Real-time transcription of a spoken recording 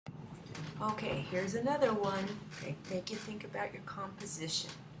Okay, here's another one. Okay, make you think about your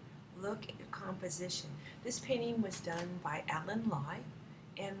composition. Look at your composition. This painting was done by Alan Lai,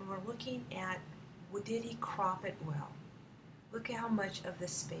 and we're looking at, did he crop it well? Look at how much of the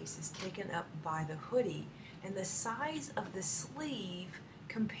space is taken up by the hoodie and the size of the sleeve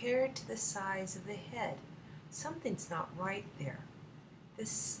compared to the size of the head. Something's not right there.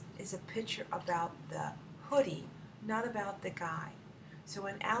 This is a picture about the hoodie, not about the guy. So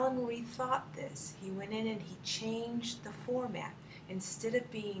when Alan rethought this, he went in and he changed the format. Instead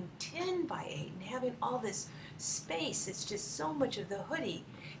of being 10 by 8 and having all this space, it's just so much of the hoodie,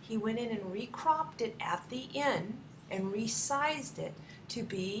 he went in and recropped it at the end and resized it to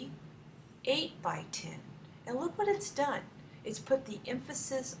be 8 by 10. And look what it's done. It's put the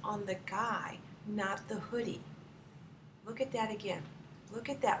emphasis on the guy, not the hoodie. Look at that again. Look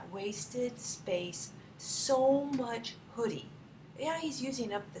at that wasted space, so much hoodie. Yeah, he's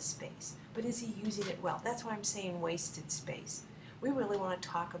using up the space, but is he using it well? That's why I'm saying wasted space. We really want to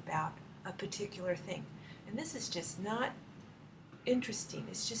talk about a particular thing. And this is just not interesting.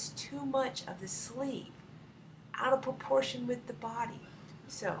 It's just too much of the sleeve, out of proportion with the body.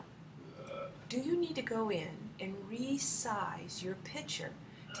 So, do you need to go in and resize your picture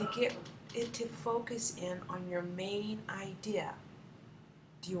to get it to focus in on your main idea?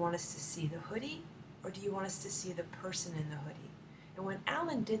 Do you want us to see the hoodie, or do you want us to see the person in the hoodie? And when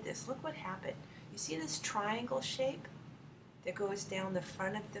Alan did this, look what happened. You see this triangle shape that goes down the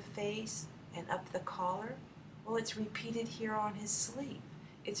front of the face and up the collar? Well, it's repeated here on his sleeve.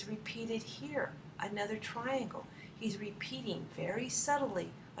 It's repeated here, another triangle. He's repeating very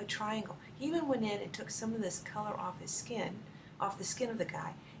subtly a triangle. He even went in and took some of this color off his skin, off the skin of the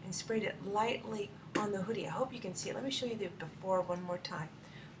guy, and sprayed it lightly on the hoodie. I hope you can see it. Let me show you the before one more time.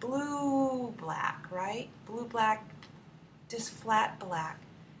 Blue, black, right? Blue, black, just flat black.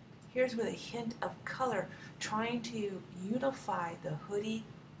 Here's with a hint of color, trying to unify the hoodie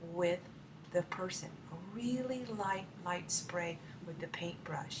with the person. A really light spray with the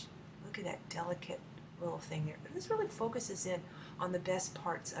paintbrush. Look at that delicate little thing there. This really focuses in on the best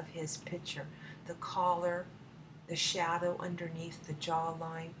parts of his picture. The collar, the shadow underneath the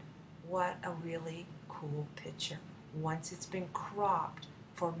jawline. What a really cool picture. Once it's been cropped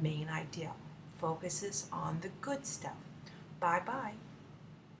for main idea. Focuses on the good stuff. Bye-bye.